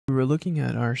were looking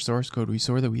at our source code, we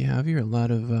saw that we have here a lot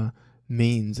of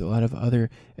mains, a lot of other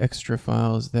extra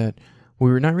files that we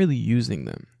were not really using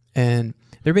them. And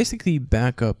they're basically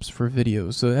backups for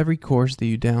videos. So every course that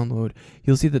you download,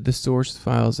 you'll see that the source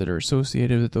files that are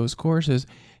associated with those courses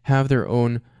have their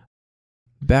own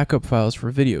backup files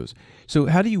for videos. So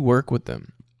how do you work with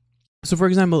them? So for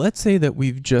example, let's say that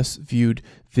we've just viewed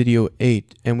video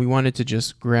 8 and we wanted to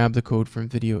just grab the code from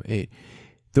video 8.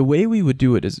 The way we would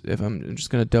do it is, if I'm just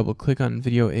going to double click on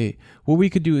video 8, what we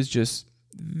could do is just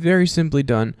very simply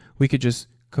done. We could just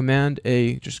Command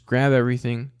A, just grab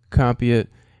everything, copy it,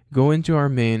 go into our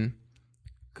main,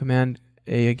 Command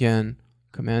A again,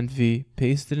 Command V,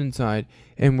 paste it inside,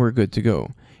 and we're good to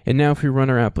go. And now if we run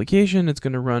our application, it's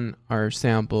going to run our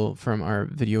sample from our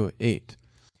video 8.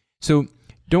 So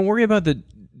don't worry about the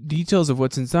details of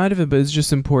what's inside of it, but it's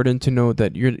just important to know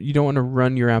that you don't want to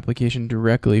run your application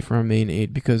directly from main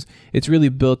 8 because it's really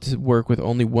built to work with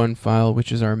only one file,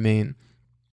 which is our main.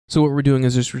 So what we're doing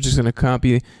is we're just going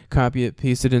to copy it,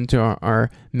 paste it into our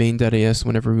main.as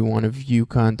whenever we want to view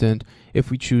content, if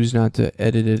we choose not to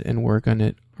edit it and work on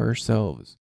it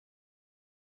ourselves.